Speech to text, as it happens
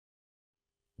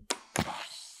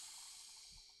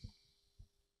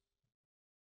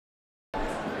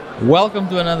Welcome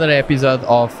to another episode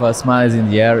of Smiles in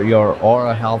the Air, your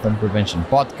oral health and prevention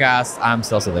podcast. I'm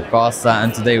Celso da Costa,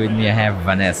 and today with me I have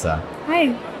Vanessa.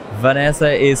 Hi.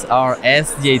 Vanessa is our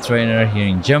SDA trainer here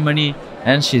in Germany,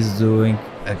 and she's doing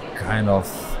a kind of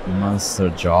monster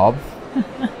job.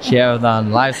 She have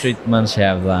done live treatment, she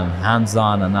have done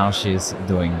hands-on, and now she's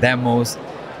doing demos.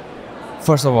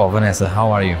 First of all, Vanessa,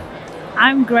 how are you?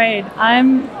 I'm great.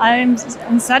 I'm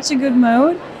in such a good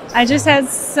mood. I just had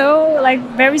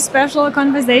very special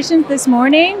conversations this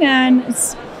morning, and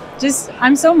it's just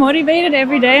I'm so motivated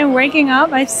every day. I'm waking up.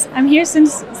 I'm here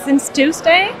since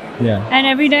Tuesday. Yeah. And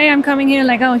every day I'm coming here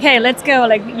like, oh, okay, let's go.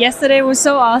 Like yesterday was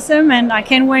so awesome, and I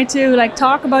can't wait to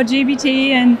talk about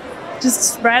GBT and just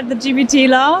spread the GBT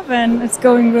love, and it's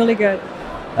going really good.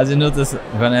 As you notice,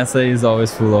 Vanessa is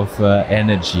always full of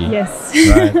energy. Yes.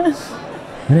 Right.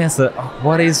 Vanessa,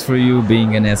 what is for you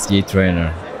being an SDA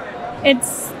trainer?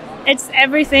 It's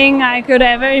everything I could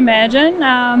ever imagine.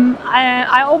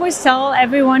 I always tell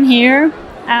everyone here,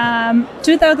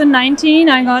 2019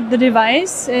 I got the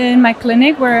device in my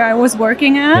clinic where I was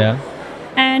working at. Yeah.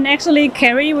 And actually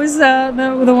Kerry was the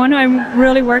one who I'm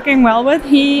really working well with.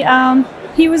 He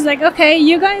was like, okay,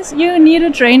 you guys, you need a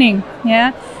training.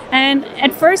 Yeah. And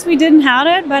at first we didn't have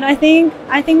it, but I think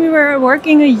we were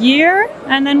working a year,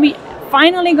 and then we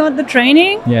finally got the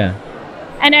training. Yeah.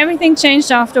 And everything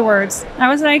changed afterwards. I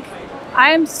was like,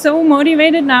 I'm so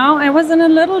motivated now. I was in a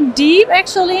little deep,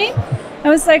 actually. I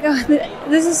was like, oh,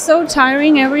 this is so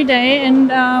tiring every day,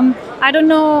 and I don't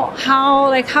know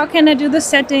how can I do the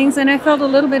settings? And I felt a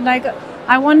little bit like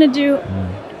I want to do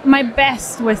my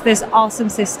best with this awesome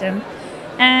system.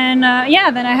 And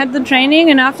then I had the training,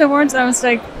 and afterwards I was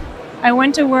like, I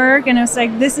went to work, and I was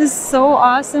like, this is so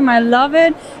awesome. I love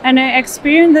it, and I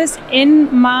experienced this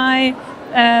in my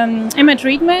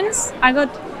treatments. I got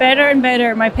better and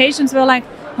better. My patients were like,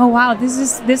 oh wow, this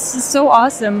is so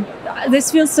awesome.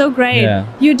 This feels so great. Yeah.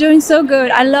 You're doing so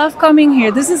good. I love coming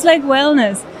here. This is like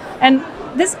wellness. And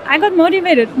I got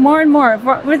motivated more and more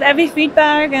with every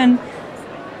feedback. And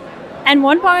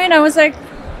one point I was like,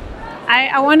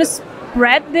 I want to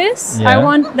spread this. Yeah. I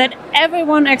want that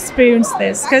everyone experience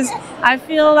this, because I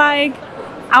feel like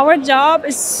our job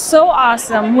is so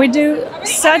awesome. We do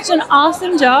such an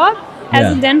awesome job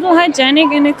as a dental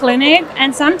hygienic in a clinic,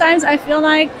 and sometimes I feel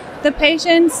like the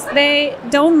patients, they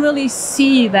don't really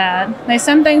see that. They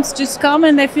sometimes just come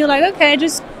and they feel like, okay,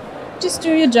 just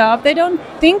do your job. They don't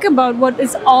think about what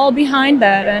is all behind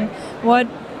that and what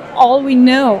all we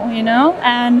know, you know.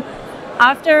 And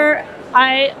after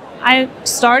I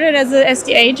started as a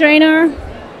SDA trainer,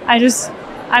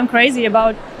 I'm crazy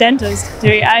about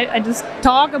dentistry. I just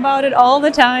talk about it all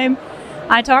the time.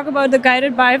 I talk about the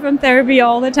Guided Biofilm Therapy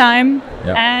all the time.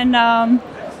 Yep. And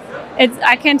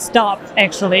I can't stop,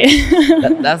 actually.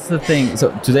 That's the thing.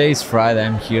 So today is Friday.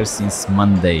 I'm here since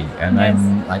Monday, and yes.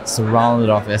 I'm like surrounded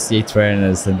of SDA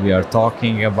trainers, and we are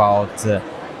talking about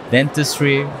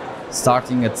dentistry,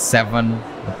 starting at 7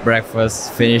 at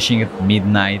breakfast, finishing at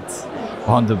midnight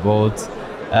on the boat.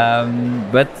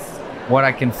 But what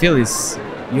I can feel is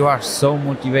you are so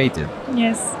motivated.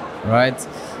 Yes. Right?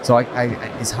 So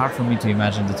it's hard for me to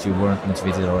imagine that you weren't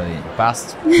motivated already in the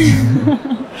past,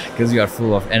 because you are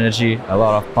full of energy, a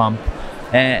lot of pump,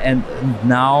 and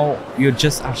now you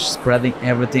just are spreading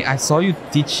everything. I saw you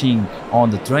teaching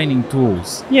on the training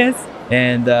tools. Yes.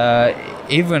 And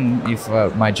even if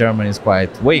my German is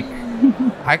quite weak,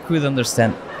 I could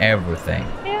understand everything.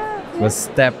 Yeah. It was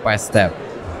step by step.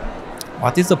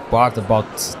 What is the part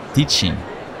about teaching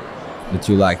that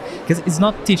you like? Because it's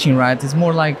not teaching, right? It's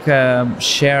more like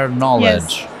share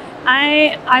knowledge. Yes.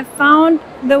 I found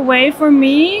the way for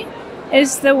me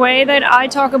is the way that I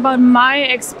talk about my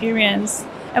experience,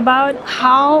 about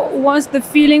how was the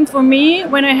feeling for me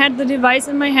when I had the device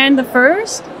in my hand the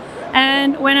first,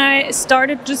 and when I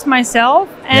started just myself,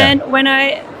 and when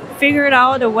I figured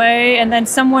out a way, and then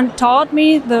someone taught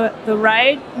me the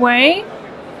right way.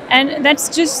 And that's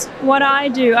just what I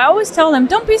do. I always tell them,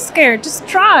 don't be scared, just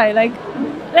try.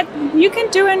 You can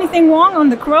do anything wrong on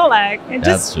the Krolak, and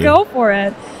just go for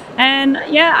it. And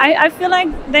I feel like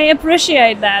they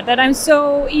appreciate that I'm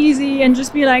so easy, and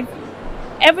just be like,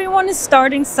 everyone is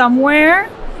starting somewhere.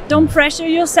 Don't pressure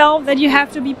yourself that you have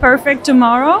to be perfect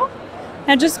tomorrow,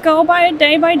 and just go by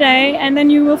day, and then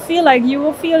you will feel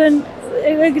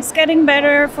it's getting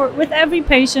better with every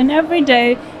patient, every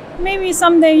day. Maybe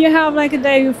someday you have like a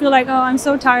day you feel like, oh, I'm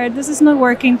so tired, this is not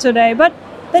working today, but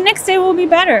the next day will be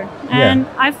better. And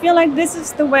I feel like this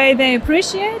is the way they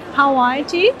appreciate how I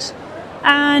teach.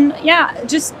 And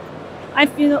I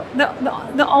feel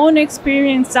the own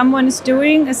experience someone is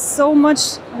doing is so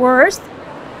much worse.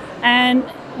 And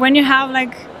when you have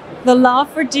like the love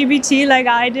for GBT like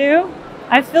I do,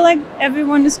 I feel like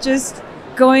everyone is just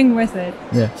going with it.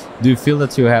 Yeah. Do you feel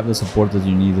that you have the support that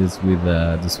you needed with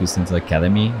the Swiss Dental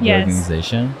Academy, the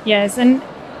organization? Yes, and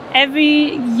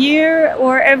every year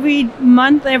or every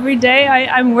month, every day,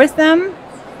 I'm with them.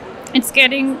 It's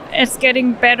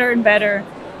getting better and better.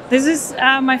 This is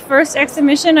my first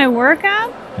exhibition I work at.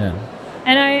 Yeah.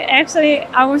 And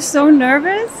I was so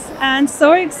nervous and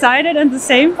so excited at the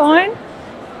same point.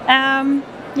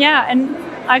 Yeah, and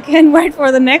I can't wait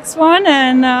for the next one,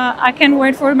 and I can't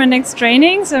wait for my next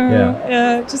training. So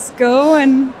just go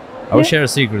and... I will share a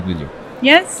secret with you.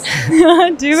 Yes,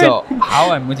 do it. So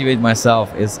how I motivate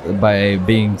myself is by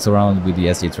being surrounded with the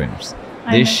SDA trainers.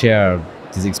 They share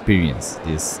this experience,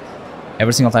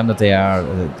 every single time that they are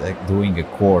doing a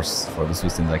course for the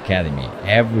Swiss Dental Academy,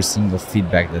 every single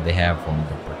feedback that they have from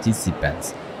the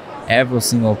participants, every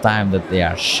single time that they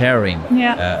are sharing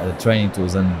the training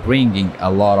tools and bringing a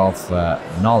lot of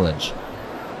knowledge,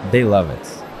 they love it.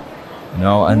 You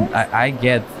know, and I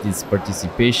get this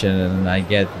participation and I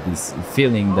get this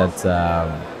feeling that,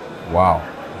 wow,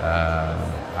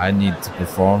 I need to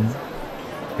perform,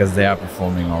 because they are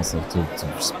performing also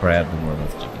to spread the word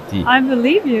of GBT. I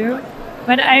believe you.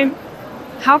 But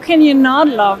how can you not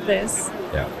love this?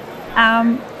 Yeah.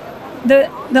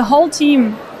 The whole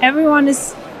team, everyone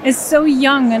is so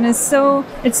young, and it's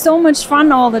so much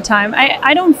fun all the time.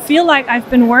 I don't feel like I've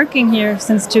been working here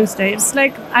since Tuesday. It's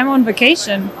like I'm on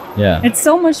vacation. Yeah. It's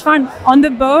so much fun on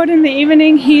the boat in the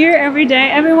evening, here every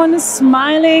day. Everyone is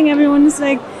smiling. Everyone is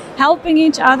like helping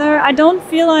each other. I don't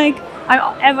feel like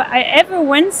I ever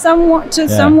went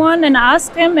someone and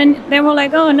asked them, and they were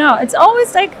like, "Oh no!" It's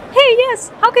always like, "Hey, yes,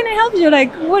 how can I help you?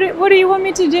 Like, what do you want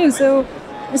me to do?" So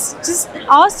it's just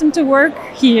awesome to work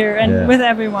here and with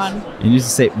everyone. You need to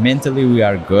say, mentally we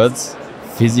are good,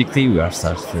 physically we are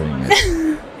start feeling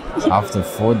it. After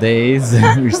 4 days,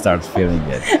 we start feeling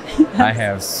it. I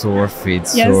have sore feet,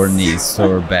 sore knees,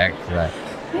 sore back.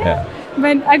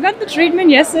 But I got the treatment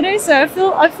yesterday, so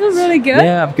I feel really good.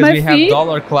 Yeah, because we have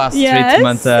dollar class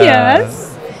treatment.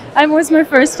 Yes, it was my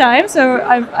first time, so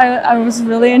I was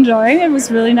really enjoying it. It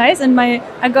was really nice, and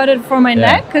I got it for my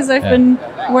neck because I've been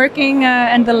working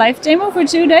in the life demo for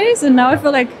 2 days, and now I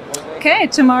feel like, okay,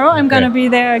 tomorrow I'm gonna be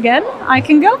there again. I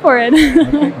can go for it.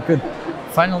 Okay, good.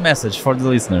 Final message for the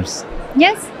listeners.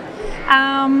 Yes.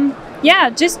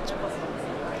 Just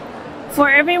for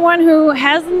everyone who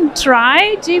hasn't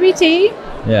tried GBT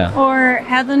or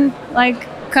hasn't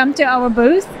come to our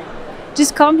booth,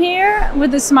 just come here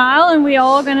with a smile, and we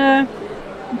all gonna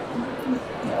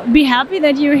be happy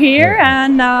that you're here.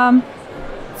 And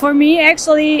for me,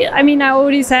 actually, I mean, I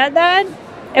already said that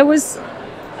it was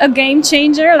a game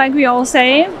changer, like we all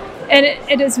say.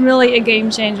 It is really a game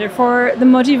changer for the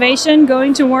motivation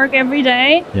going to work every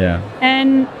day. Yeah.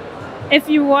 And if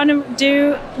you want to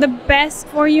do the best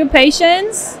for your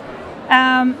patients,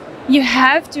 you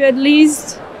have to at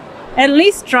least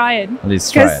try it. At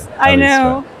least try it. I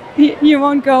know you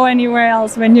won't go anywhere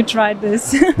else when you tried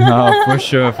this. No, for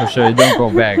sure. You don't go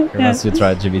back unless you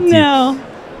try GBT. No.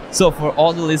 So for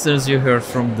all the listeners, you heard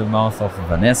from the mouth of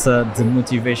Vanessa, the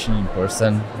motivation in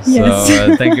person. Yes.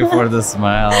 So thank you for the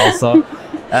smile also.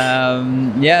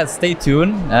 Stay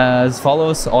tuned. Follow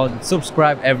us or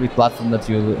subscribe every platform that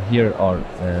you hear or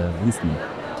listen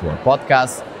to our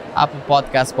podcast, Apple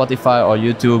Podcast, Spotify or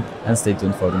YouTube, and stay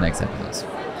tuned for the next episodes.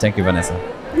 Thank you, Vanessa.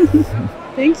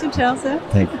 Thank you, Chelsea.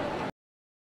 Thank you.